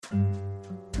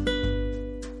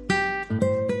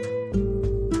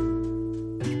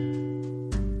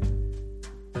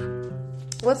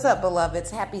What's up, beloveds?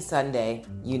 Happy Sunday.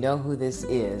 You know who this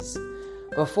is.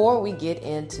 Before we get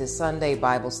into Sunday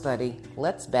Bible study,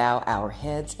 let's bow our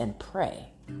heads and pray.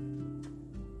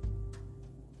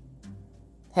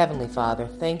 Heavenly Father,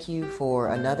 thank you for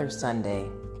another Sunday.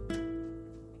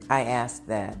 I ask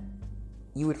that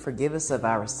you would forgive us of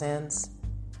our sins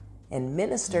and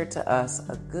minister to us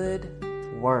a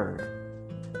good word.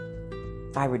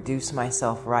 I reduce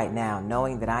myself right now,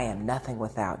 knowing that I am nothing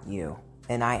without you,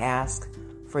 and I ask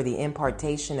for the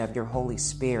impartation of your Holy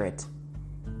Spirit.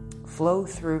 Flow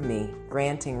through me,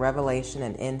 granting revelation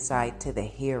and insight to the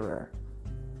hearer.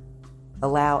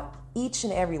 Allow each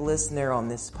and every listener on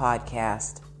this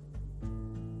podcast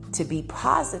to be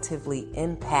positively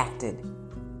impacted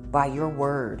by your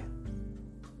word.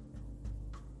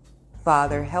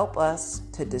 Father, help us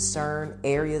to discern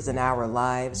areas in our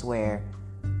lives where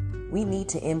we need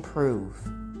to improve.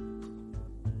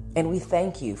 And we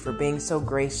thank you for being so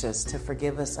gracious to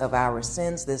forgive us of our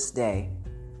sins this day.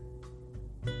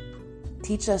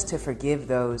 Teach us to forgive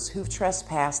those who've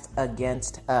trespassed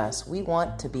against us. We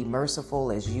want to be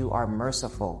merciful as you are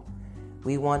merciful.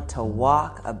 We want to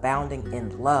walk abounding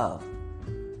in love,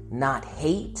 not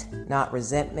hate, not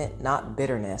resentment, not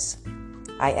bitterness.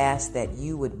 I ask that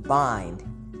you would bind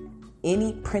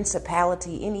any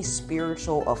principality, any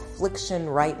spiritual affliction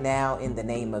right now in the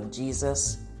name of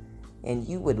Jesus. And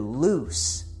you would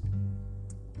loose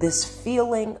this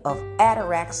feeling of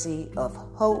ataraxy, of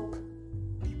hope,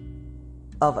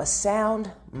 of a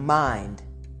sound mind.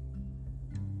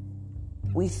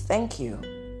 We thank you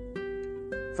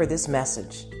for this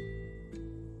message.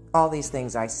 All these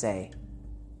things I say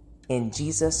in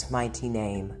Jesus' mighty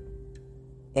name.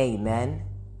 Amen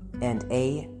and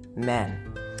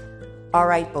amen. All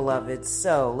right, beloved.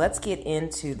 So let's get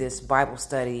into this Bible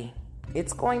study.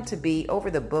 It's going to be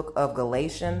over the book of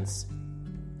Galatians,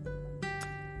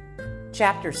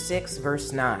 chapter 6,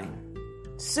 verse 9.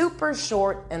 Super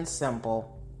short and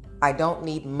simple. I don't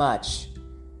need much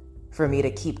for me to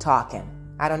keep talking.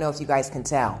 I don't know if you guys can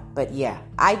tell, but yeah,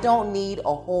 I don't need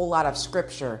a whole lot of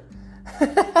scripture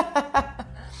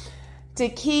to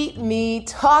keep me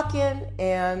talking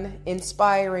and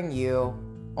inspiring you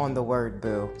on the word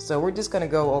boo. So we're just going to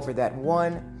go over that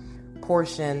one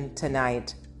portion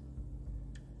tonight.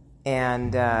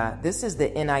 And this is the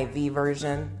NIV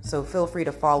version, so feel free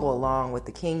to follow along with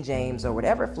the King James or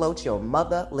whatever floats your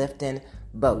mother-lifting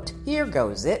boat. Here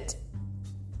goes it.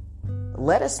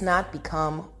 Let us not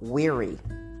become weary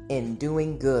in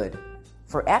doing good,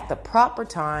 for at the proper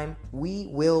time we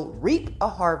will reap a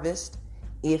harvest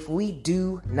if we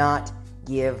do not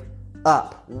give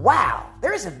up. Wow,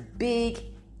 there's a big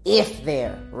if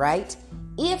there, right?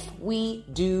 If we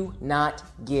do not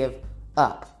give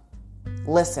up.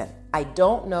 Listen, I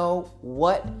don't know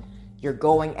what you're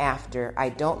going after. I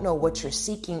don't know what you're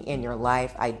seeking in your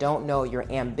life. I don't know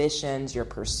your ambitions, your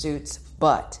pursuits,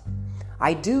 but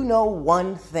I do know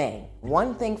one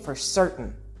thing for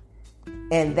certain,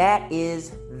 and that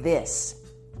is this.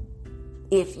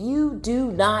 If you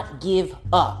do not give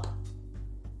up,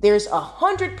 there's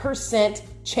 100%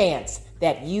 chance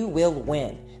that you will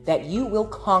win, that you will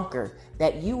conquer,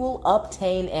 that you will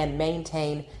obtain and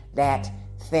maintain that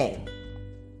thing.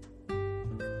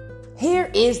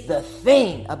 Here is the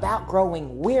thing about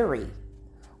growing weary.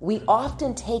 We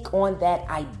often take on that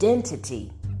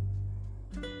identity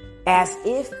as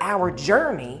if our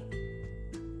journey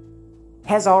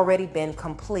has already been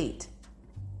complete.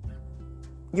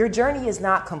 Your journey is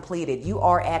not completed. You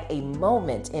are at a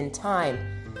moment in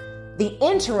time. The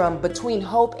interim between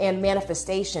hope and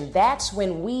manifestation, that's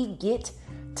when we get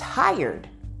tired.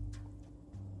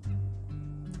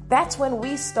 That's when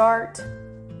we start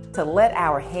to let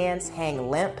our hands hang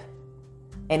limp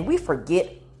and we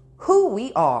forget who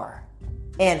we are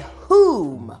and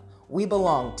whom we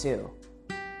belong to.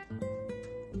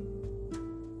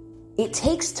 It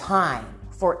takes time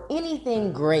for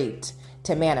anything great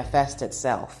to manifest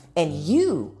itself, and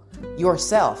you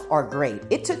yourself are great.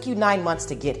 It took you 9 months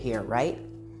to get here, right?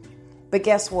 But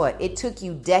guess what? It took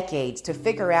you decades to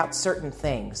figure out certain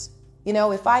things. You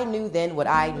know, if I knew then what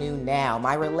I knew now,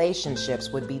 my relationships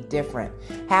would be different.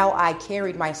 How I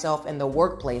carried myself in the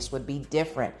workplace would be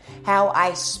different. How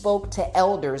I spoke to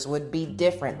elders would be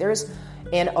different. There's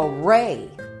an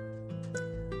array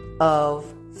of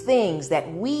things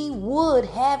that we would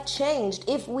have changed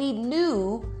if we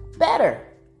knew better.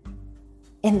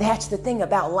 And that's the thing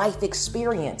about life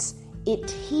experience. It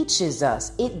teaches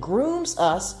us, it grooms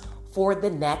us for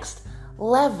the next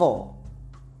level.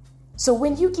 So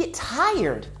when you get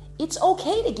tired, it's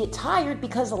okay to get tired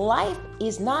because life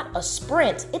is not a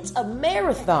sprint, it's a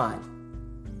marathon.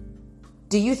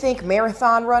 Do you think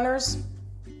marathon runners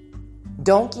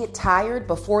don't get tired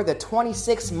before the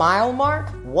 26-mile mark?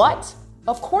 What?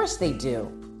 Of course they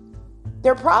do.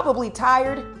 They're probably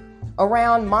tired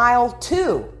around mile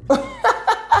 2.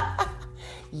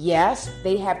 Yes,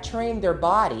 they have trained their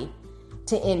body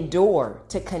to endure,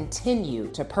 to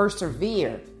continue, to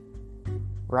persevere,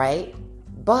 right?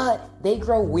 But they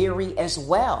grow weary as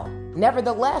well.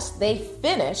 Nevertheless, they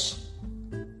finish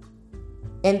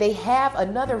and they have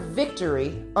another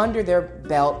victory under their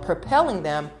belt, propelling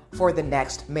them for the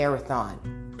next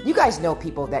marathon. You guys know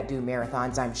people that do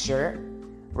marathons, I'm sure,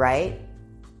 right?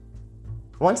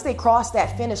 Once they cross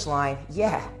that finish line,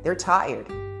 yeah, they're tired.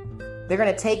 They're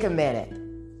going to take a minute.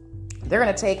 They're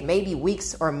going to take maybe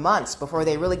weeks or months before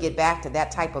they really get back to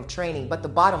that type of training. But the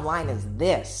bottom line is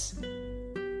this.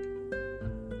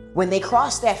 When they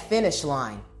cross that finish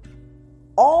line,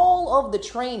 all of the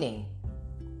training,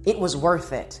 it was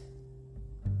worth it.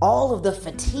 All of the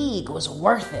fatigue was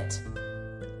worth it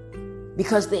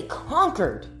because they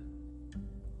conquered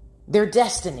their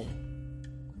destiny.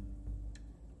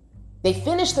 They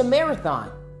finished the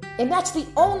marathon, and that's the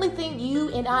only thing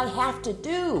you and I have to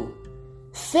do.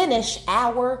 Finish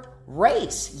our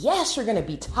race. Yes, you're going to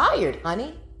be tired,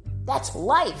 honey. That's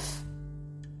life.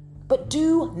 But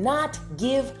do not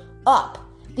give up.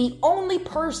 The only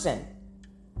person,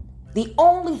 the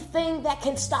only thing that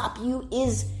can stop you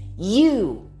is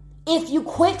you. If you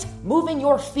quit moving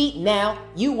your feet now,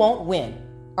 you won't win.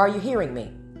 Are you hearing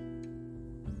me?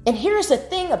 And here's the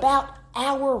thing about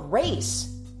our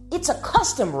race. It's a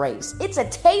custom race. It's a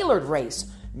tailored race.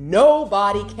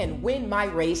 Nobody can win my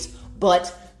race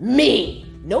but me.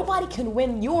 Nobody can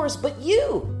win yours but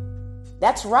you.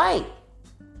 That's right.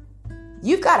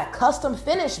 You've got a custom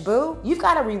finish, boo. You've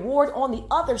got a reward on the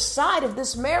other side of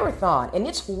this marathon, and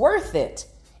it's worth it.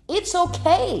 It's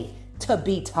okay to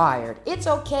be tired. It's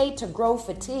okay to grow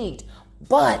fatigued,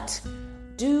 but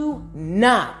do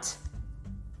not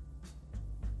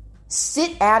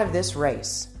sit out of this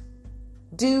race.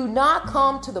 Do not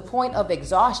come to the point of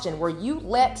exhaustion where you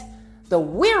let the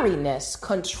weariness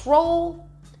control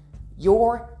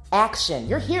your action.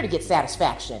 You're here to get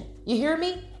satisfaction. You hear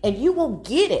me? And you will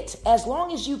get it as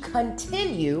long as you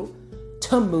continue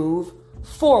to move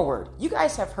forward. You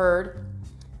guys have heard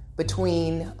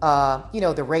between,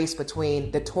 the race between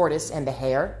the tortoise and the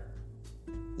hare.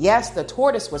 Yes, the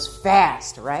tortoise was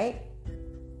fast, right?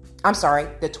 I'm sorry,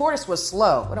 the tortoise was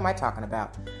slow. What am I talking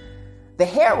about? The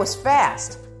hare was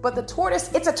fast, but the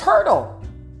tortoise, it's a turtle.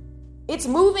 It's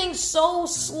moving so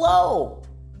slow.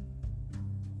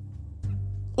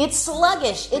 It's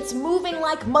sluggish. It's moving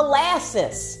like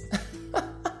molasses.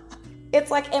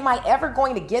 It's like, am I ever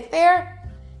going to get there?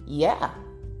 Yeah,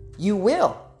 you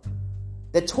will.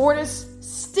 The tortoise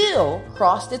still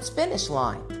crossed its finish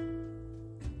line.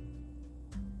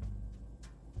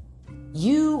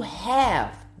 You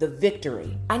have the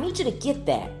victory. I need you to get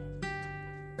that.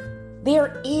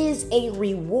 There is a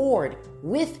reward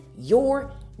with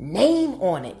your name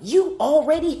on it. You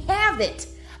already have it.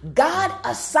 God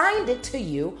assigned it to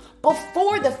you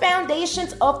before the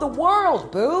foundations of the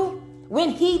world, boo. When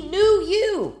he knew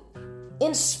you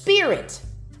in spirit,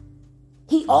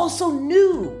 he also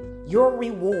knew your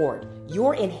reward,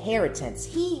 your inheritance.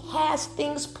 He has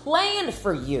things planned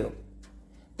for you,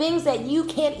 things that you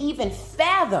can't even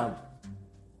fathom.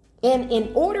 And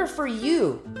in order for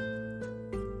you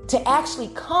to actually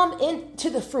come into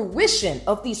the fruition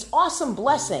of these awesome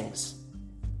blessings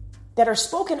that are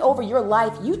spoken over your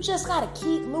life, you just got to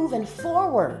keep moving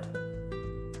forward.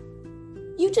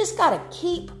 You just got to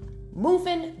keep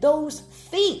moving those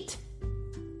feet.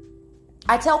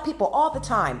 I tell people all the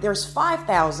time, there's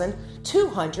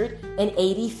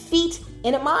 5,280 feet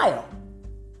in a mile.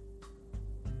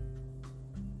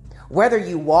 Whether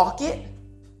you walk it,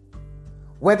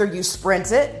 whether you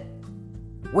sprint it,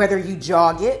 whether you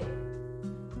jog it,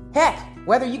 heck,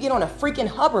 whether you get on a freaking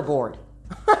hoverboard,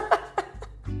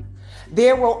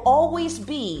 there will always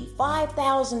be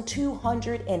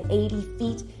 5,280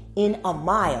 feet in a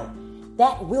mile.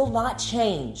 That will not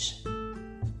change.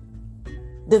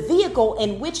 The vehicle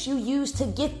in which you use to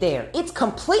get there, it's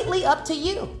completely up to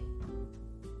you.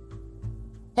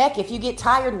 Heck, if you get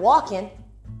tired walking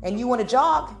and you want to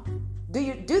jog, do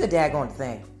the daggone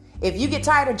thing. If you get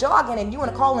tired of jogging and you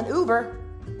want to call an Uber,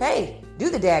 hey, do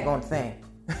the daggone thing.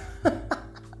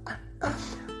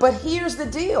 But here's the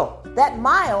deal. That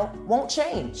mile won't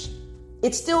change.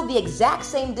 It's still the exact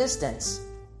same distance.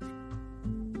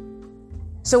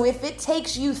 So if it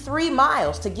takes you 3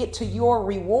 miles to get to your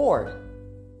reward,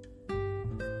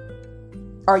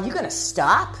 are you going to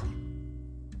stop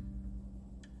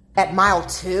at mile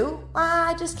 2?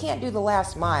 I just can't do the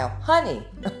last mile. Honey,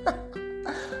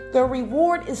 The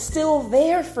reward is still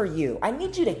there for you. I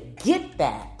need you to get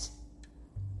that.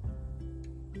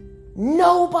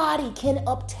 Nobody can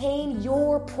obtain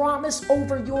your promise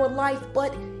over your life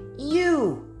but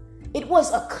you. It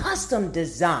was a custom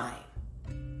design.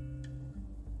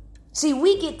 See,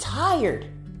 we get tired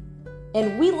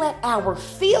and we let our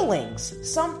feelings,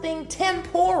 something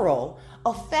temporal,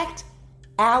 affect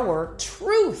our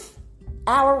truth,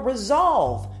 our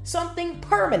resolve, something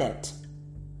permanent.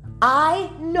 I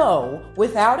know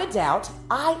without a doubt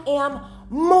I am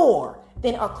more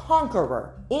than a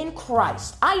conqueror in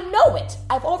Christ. I know it.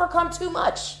 I've overcome too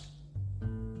much.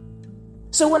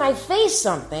 So when I face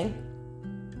something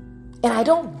and I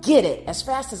don't get it as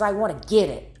fast as I want to get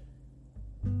it,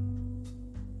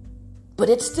 but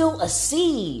it's still a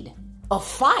seed of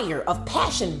fire, of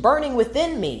passion burning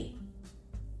within me,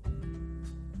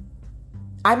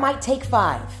 I might take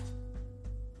 5.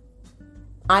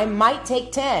 I might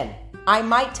take 10. I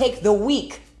might take the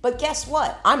week. But guess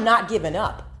what? I'm not giving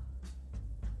up.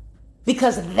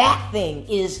 Because that thing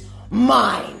is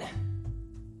mine.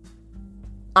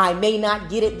 I may not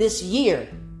get it this year.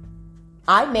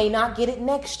 I may not get it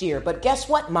next year. But guess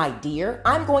what, my dear?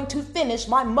 I'm going to finish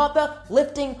my mother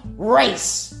lifting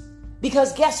race.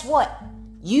 Because guess what?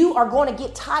 You are going to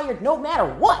get tired no matter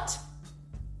what.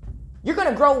 You're going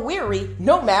to grow weary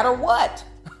no matter what.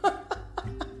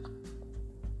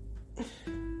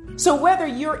 So whether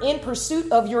you're in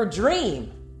pursuit of your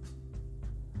dream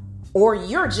or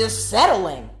you're just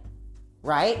settling,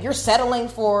 right? You're settling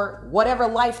for whatever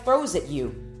life throws at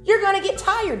you. You're going to get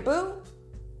tired, boo.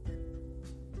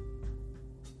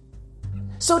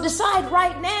 So decide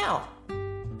right now.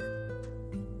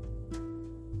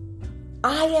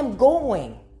 I am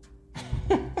going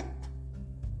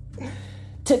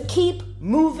to keep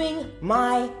moving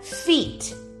my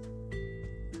feet.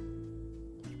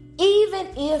 Even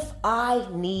if I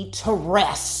need to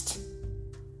rest.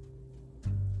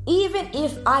 Even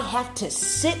if I have to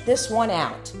sit this one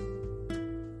out.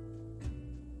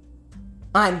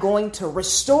 I'm going to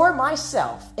restore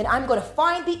myself and I'm going to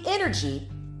find the energy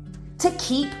to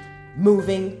keep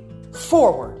moving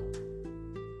forward.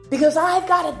 Because I've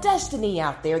got a destiny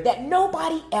out there that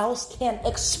nobody else can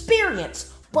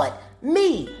experience but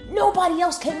me. Nobody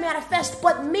else can manifest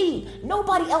but me.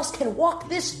 Nobody else can walk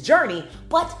this journey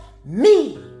but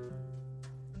me.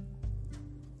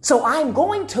 So I'm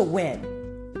going to win.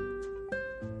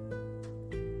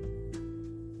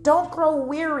 Don't grow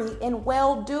weary in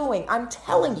well-doing. I'm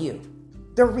telling you,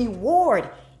 the reward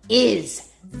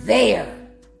is there.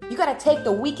 You got to take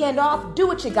the weekend off. Do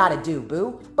what you got to do,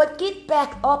 boo. But get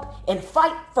back up and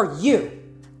fight for you.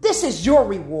 This is your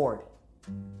reward.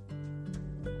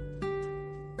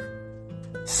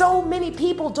 So many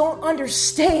people don't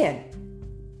understand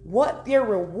what their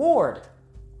reward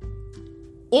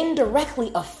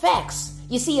indirectly affects.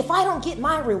 You see, if I don't get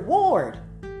my reward,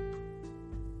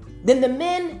 then the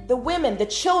men, the women, the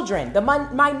children, the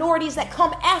minorities that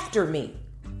come after me,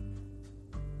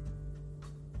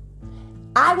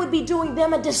 I would be doing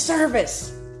them a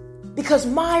disservice because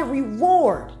my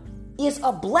reward is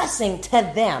a blessing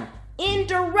to them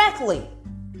indirectly.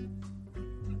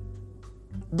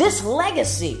 This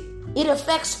legacy, it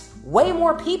affects way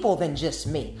more people than just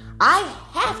me. I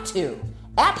have to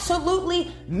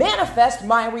absolutely manifest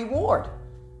my reward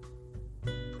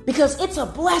because it's a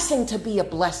blessing to be a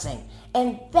blessing.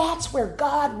 And that's where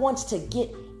God wants to get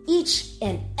each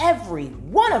and every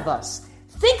one of us.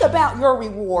 Think about your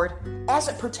reward as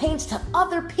it pertains to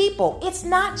other people. It's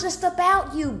not just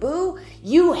about you, boo.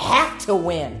 You have to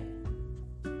win.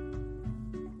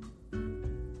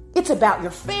 It's about your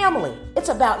family. It's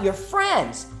about your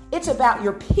friends. It's about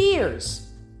your peers.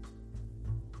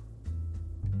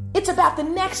 It's about the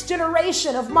next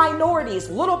generation of minorities,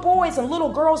 little boys and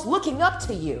little girls looking up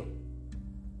to you.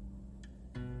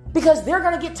 Because they're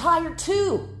going to get tired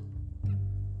too.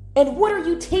 And what are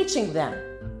you teaching them?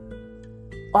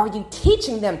 Are you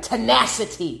teaching them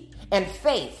tenacity and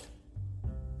faith?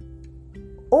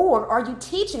 Or are you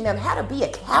teaching them how to be a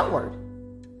coward?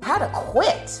 How to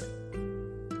quit?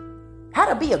 How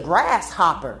to be a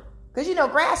grasshopper? Because you know,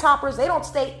 grasshoppers, they don't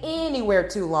stay anywhere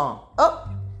too long. Oh,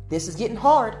 this is getting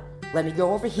hard. Let me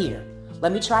go over here.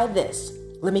 Let me try this.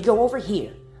 Let me go over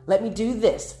here. Let me do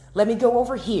this. Let me go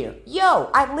over here. Yo,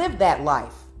 I lived that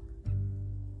life.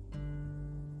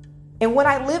 And when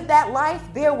I lived that life,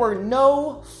 there were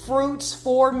no fruits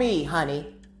for me,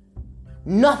 honey.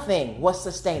 Nothing was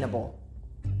sustainable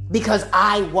because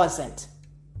I wasn't.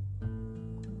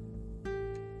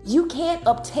 You can't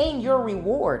obtain your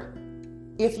reward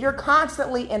if you're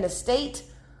constantly in a state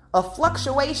of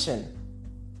fluctuation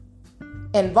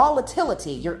and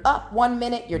volatility. You're up 1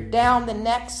 minute, you're down the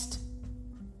next.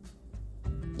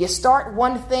 You start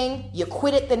one thing, you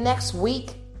quit it the next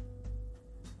week.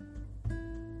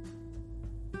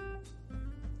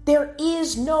 There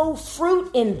is no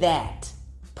fruit in that.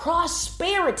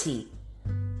 Prosperity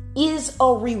is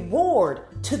a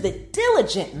reward to the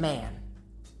diligent man.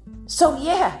 So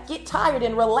yeah, get tired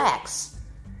and relax.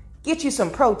 Get you some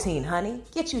protein, honey.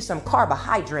 Get you some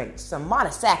carbohydrates, some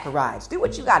monosaccharides. Do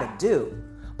what you got to do.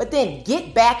 But then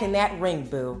get back in that ring,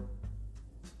 boo.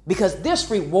 Because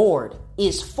this reward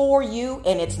is for you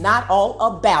and it's not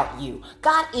all about you.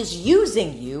 God is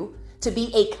using you to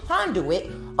be a conduit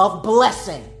of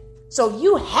blessing. So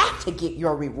you have to get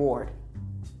your reward.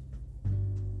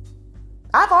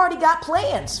 I've already got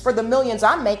plans for the millions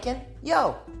I'm making.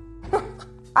 Yo,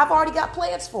 I've already got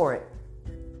plans for it.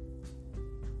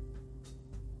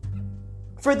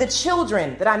 For the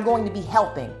children that I'm going to be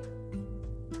helping.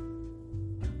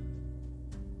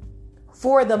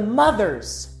 For the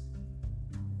mothers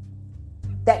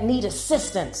that need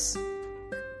assistance.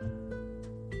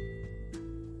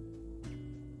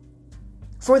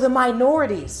 For the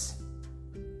minorities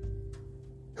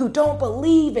who don't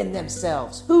believe in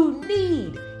themselves, who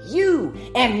need you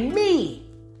and me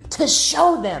to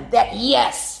show them that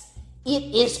yes, it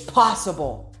is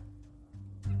possible.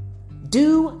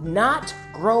 Do not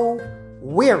grow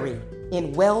weary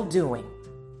in well-doing.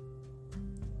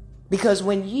 Because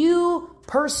when you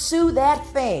pursue that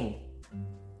thing,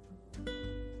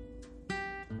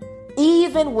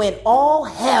 even when all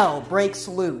hell breaks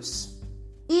loose,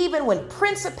 even when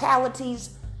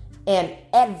principalities and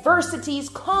adversities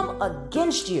come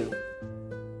against you,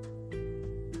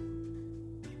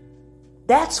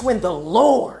 that's when the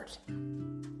Lord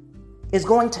is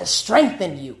going to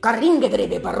strengthen you.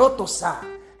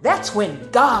 That's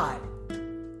when God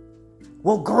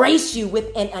will grace you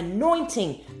with an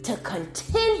anointing to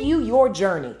continue your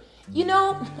journey. You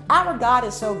know, our God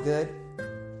is so good.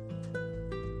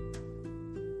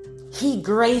 He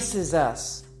graces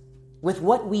us with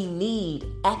what we need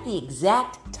at the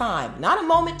exact time, not a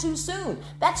moment too soon.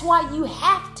 That's why you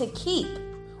have to keep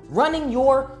running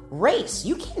your race.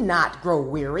 You cannot grow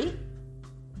weary.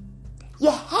 You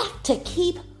have to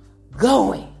keep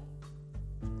going,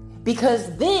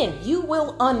 because then you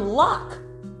will unlock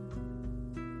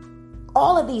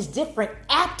all of these different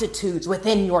aptitudes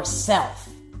within yourself.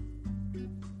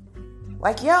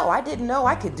 Like, yo, I didn't know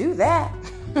I could do that.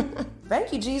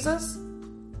 Thank you, Jesus.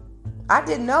 I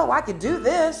didn't know I could do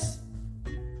this.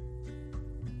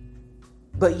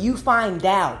 But you find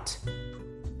out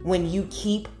when you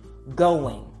keep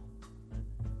going.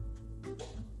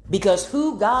 Because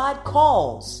who God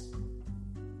calls,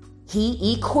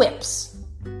 He equips.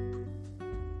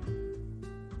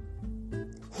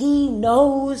 He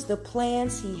knows the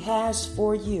plans He has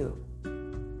for you.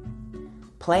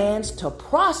 Plans to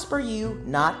prosper you,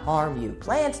 not harm you.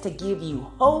 Plans to give you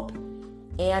hope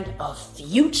and a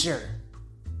future.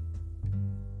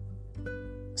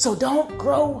 So don't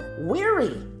grow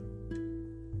weary.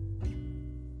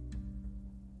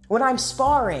 When I'm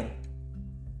sparring,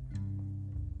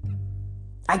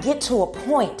 I get to a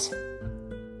point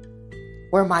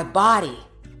where my body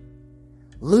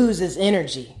loses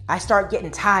energy. I start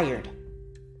getting tired.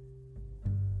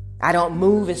 I don't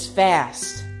move as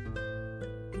fast.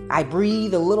 I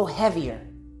breathe a little heavier.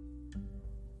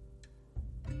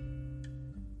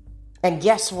 And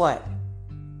guess what?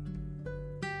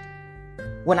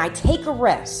 When I take a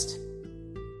rest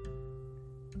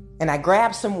and I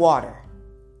grab some water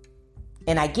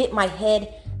and I get my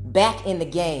head back in the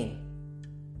game,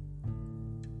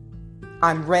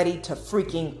 I'm ready to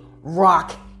freaking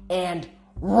rock and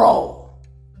roll.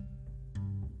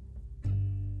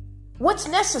 What's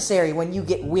necessary when you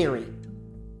get weary?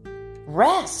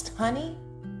 Rest, honey.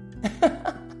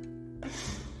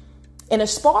 And a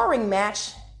sparring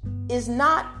match is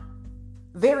not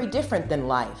very different than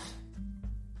life.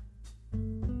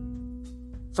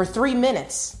 For 3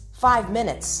 minutes, 5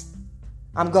 minutes,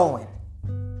 I'm going.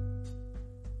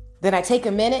 Then I take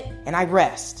a minute and I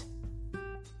rest.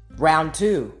 Round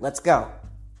 2, let's go.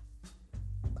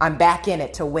 I'm back in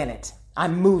it to win it.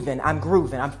 I'm moving, I'm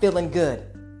grooving, I'm feeling good.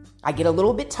 I get a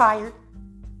little bit tired.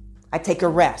 I take a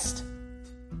rest.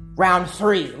 Round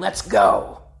 3, let's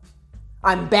go.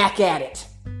 I'm back at it.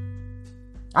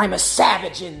 I'm a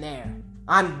savage in there.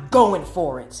 I'm going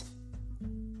for it.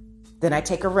 Then I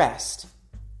take a rest.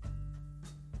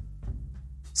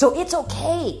 So it's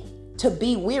okay to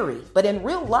be weary, but in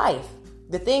real life,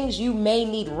 the things you may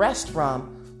need rest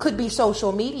from could be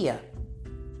social media.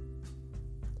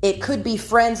 It could be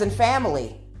friends and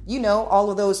family.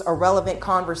 all of those irrelevant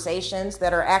conversations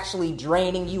that are actually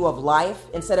draining you of life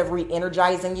instead of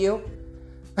re-energizing you.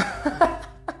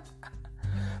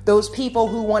 Those people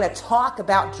who want to talk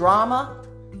about drama.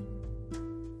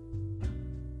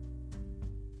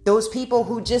 Those people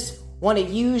who just want to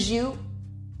use you,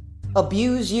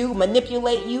 abuse you,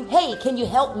 manipulate you. Hey, can you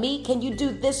help me? Can you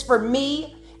do this for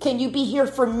me? Can you be here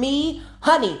for me?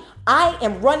 Honey, I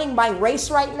am running my race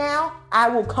right now. I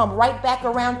will come right back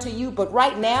around to you. But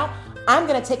right now, I'm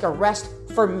going to take a rest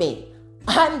for me.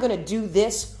 I'm going to do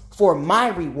this for my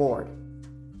reward.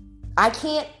 I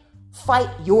can't fight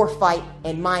your fight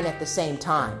and mine at the same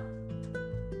time.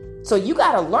 So you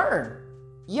got to learn.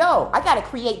 I got to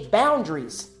create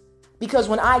boundaries. Because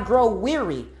when I grow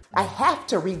weary, I have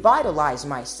to revitalize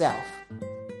myself.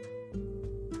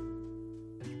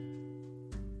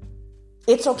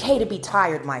 It's okay to be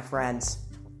tired, my friends.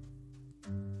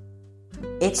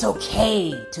 It's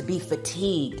okay to be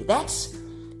fatigued. That's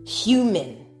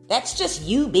human. That's just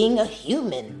you being a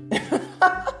human.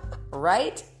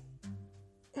 Right?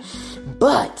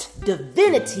 But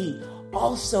divinity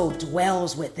also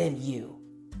dwells within you.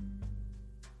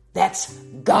 That's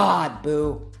God,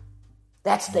 boo.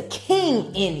 That's the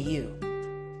King in you.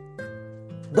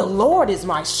 The Lord is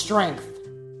my strength.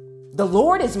 The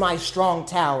Lord is my strong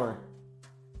tower.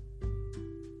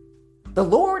 The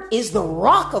Lord is the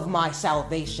rock of my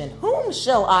salvation. Whom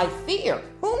shall I fear?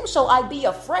 Whom shall I be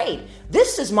afraid?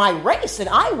 This is my race and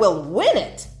I will win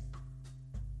it.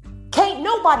 Can't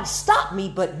nobody stop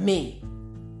me but me.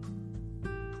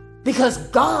 Because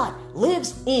God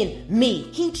lives in me.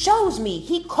 He chose me.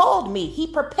 He called me. He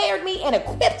prepared me and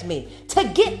equipped me to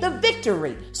get the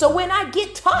victory. So when I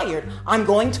get tired, I'm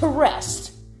going to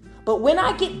rest. But when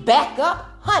I get back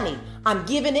up, honey, I'm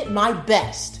giving it my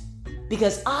best.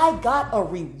 Because I got a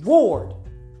reward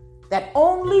that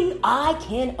only I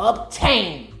can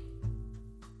obtain.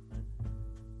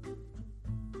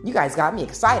 You guys got me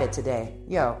excited today.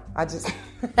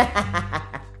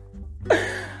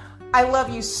 I love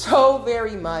you so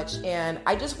very much, and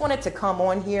I just wanted to come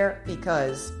on here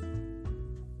because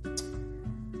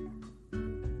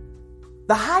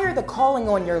the higher the calling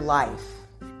on your life,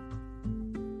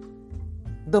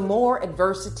 the more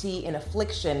adversity and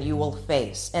affliction you will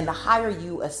face, and the higher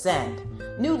you ascend.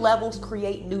 New levels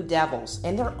create new devils,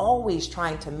 and they're always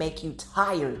trying to make you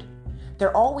tired.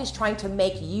 They're always trying to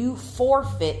make you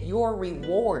forfeit your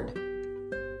reward.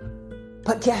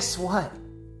 But guess what?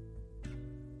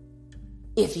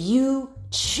 If you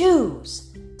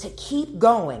choose to keep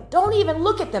going, don't even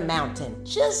look at the mountain.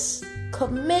 Just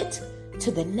commit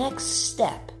to the next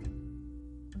step.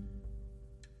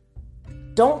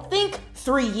 Don't think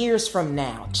 3 years from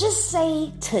now. Just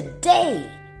say today,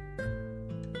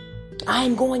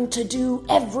 I'm going to do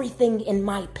everything in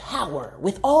my power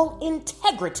with all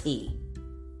integrity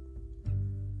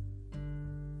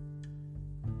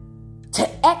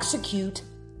to execute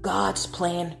God's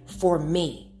plan for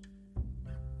me.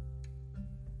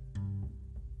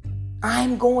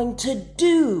 I'm going to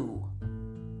do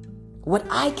what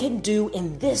I can do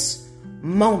in this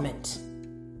moment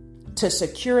to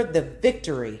secure the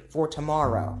victory for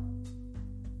tomorrow.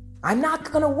 I'm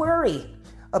not going to worry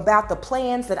about the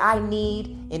plans that I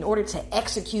need in order to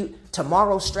execute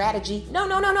tomorrow's strategy.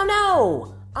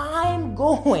 No. I'm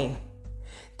going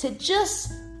to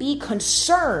just be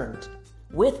concerned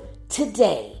with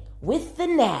today, with the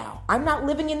now. I'm not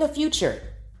living in the future.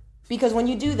 Because when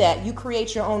you do that, you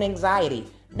create your own anxiety.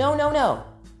 No.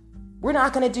 We're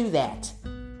not going to do that.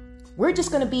 We're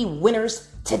just going to be winners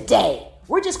today.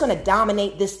 We're just going to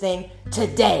dominate this thing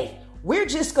today. We're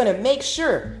just going to make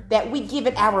sure that we give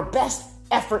it our best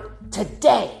effort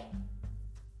today.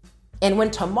 And when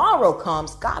tomorrow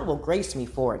comes, God will grace me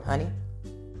for it, honey.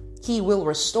 He will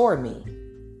restore me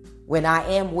when I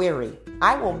am weary.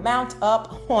 I will mount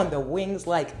up on the wings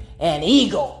like an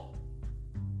eagle.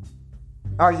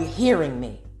 Are you hearing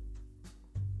me?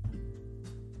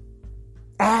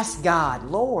 Ask God,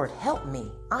 Lord, help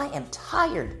me. I am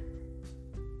tired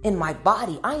in my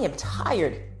body. I am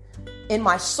tired in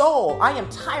my soul. I am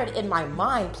tired in my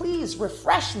mind. Please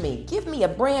refresh me. Give me a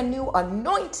brand new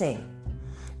anointing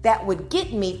that would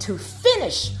get me to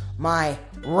finish my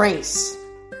race.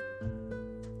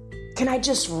 Can I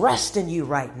just rest in you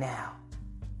right now?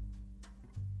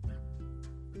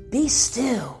 Be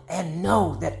still and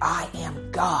know that I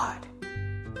am God.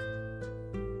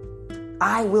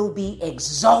 I will be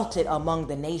exalted among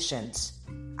the nations.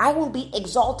 I will be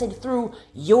exalted through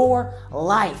your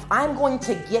life. I'm going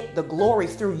to get the glory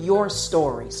through your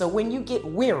story. So when you get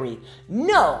weary,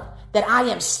 know that I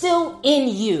am still in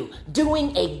you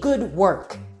doing a good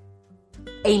work,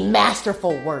 a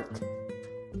masterful work.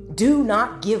 Do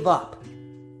not give up,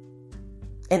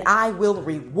 and I will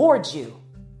reward you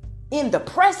in the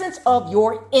presence of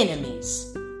your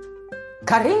enemies.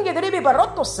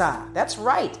 That's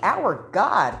right. Our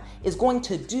God is going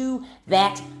to do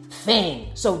that thing.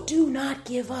 So do not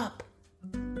give up.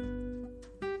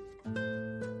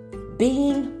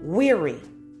 Being weary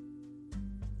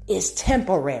is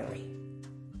temporary.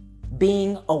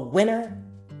 Being a winner,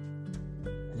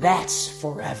 that's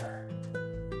forever.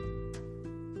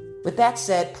 With that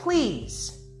said,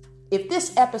 please, if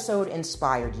this episode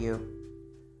inspired you,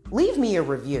 leave me a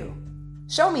review.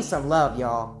 Show me some love,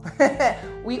 y'all.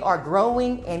 We are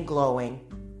growing and glowing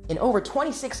in over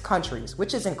 26 countries,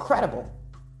 which is incredible.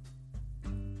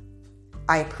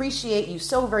 I appreciate you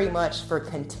so very much for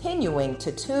continuing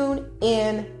to tune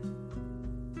in.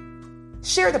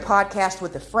 Share the podcast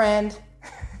with a friend.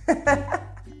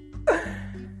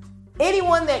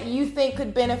 Anyone that you think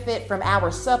could benefit from our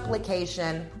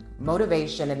supplication,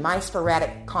 motivation, and my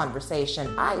sporadic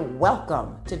conversation, I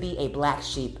welcome to be a black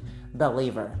sheep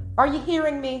believer. Are you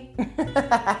hearing me?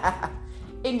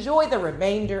 Enjoy the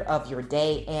remainder of your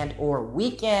day and or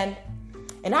weekend,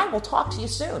 and I will talk to you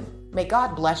soon. May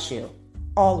God bless you,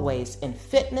 always in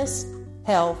fitness,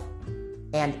 health,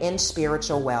 and in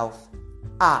spiritual wealth.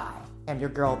 I am your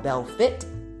girl, Bell Fit,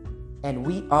 and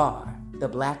we are the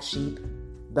Black Sheep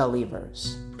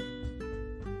Believers.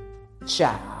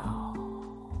 Ciao.